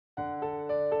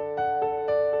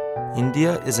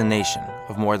India is a nation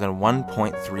of more than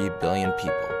 1.3 billion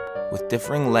people with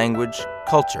differing language,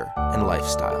 culture, and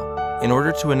lifestyle. In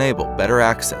order to enable better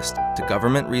access to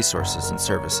government resources and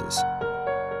services,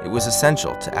 it was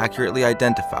essential to accurately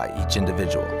identify each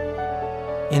individual.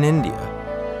 In India,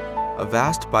 a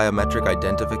vast biometric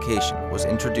identification was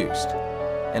introduced,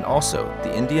 and also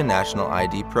the India National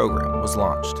ID program was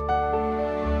launched.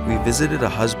 We visited a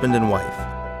husband and wife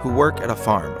who work at a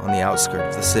farm on the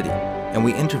outskirts of the city, and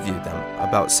we interviewed them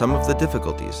about some of the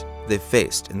difficulties they've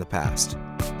faced in the past.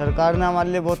 सरकार ने हमारे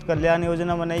लिए बहुत कल्याण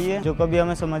योजना बनाई है जो कभी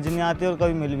हमें समझ नहीं आती और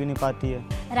कभी मिल भी नहीं पाती है।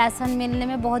 राशन मिलने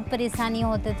में बहुत परेशानी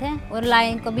होते थे और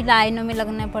कभी लाइनों में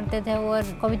लगने पड़ते थे और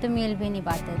कभी तो मिल भी नहीं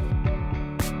पाते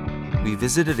थे। We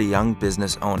visited a young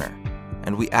business owner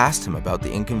and we asked him about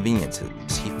the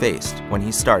inconveniences he faced when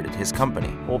he started his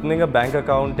company. Opening a bank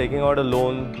account, taking out a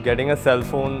loan, getting a cell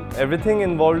phone, everything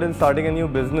involved in starting a new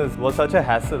business was such a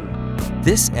hassle.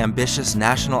 This ambitious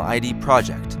national ID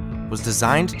project was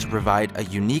designed to provide a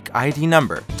unique ID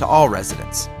number to all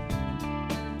residents.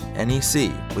 NEC,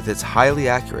 with its highly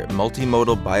accurate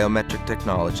multimodal biometric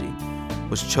technology,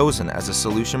 was chosen as a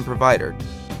solution provider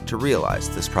to realize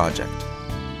this project.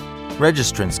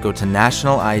 Registrants go to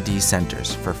national ID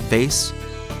centers for face,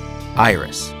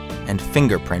 iris, and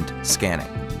fingerprint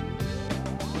scanning.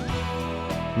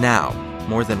 Now,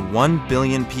 more than 1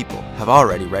 billion people have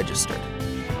already registered.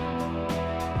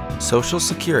 Social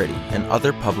Security and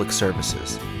other public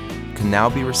services can now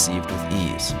be received with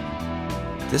ease.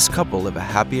 This couple live a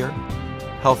happier,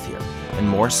 healthier, and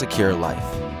more secure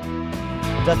life.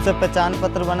 जब से पहचान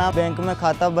पत्र बना bank में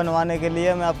खाता बनवाने के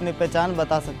लिए मैं अपनी पहचान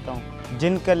बता सकता हूँ।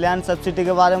 जिन कल्याण सब्सिडी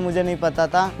के बारे में मुझे नहीं पता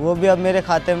था वो भी अब मेरे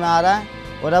खाते में आ रहा है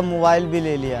और अब मोबाइल भी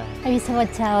ले लिया है। अभी सब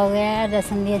अच्छा हो गया है,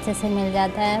 राशन भी अच्छे से मिल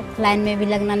जाता है, लाइन में भी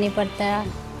लगना नहीं पड़ता है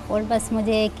और बस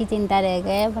मुझे एक ही चिंता रह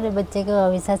गई है मेरे बच्चे के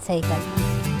भविष्य सही करना।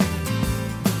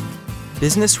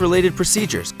 Business-related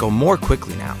procedures go more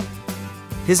quickly now.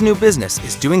 His new business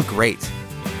is doing great.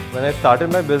 When I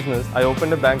started my business, I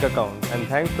opened a bank account and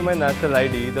thanks to my national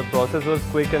ID, the process was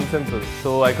quick and simple,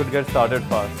 so I could get started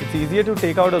fast. It's easier to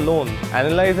take out a loan,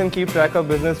 analyze and keep track of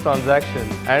business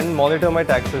transactions, and monitor my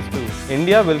taxes too.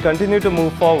 India will continue to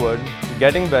move forward,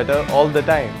 getting better all the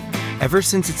time. Ever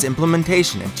since its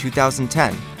implementation in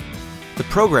 2010, the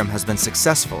program has been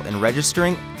successful in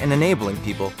registering and enabling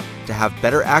people to have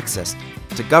better access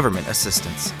to government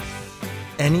assistance.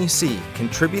 NEC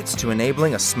contributes to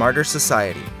enabling a smarter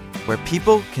society where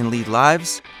people can lead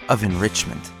lives of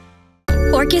enrichment.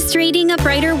 Orchestrating a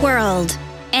brighter world.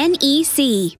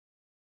 NEC.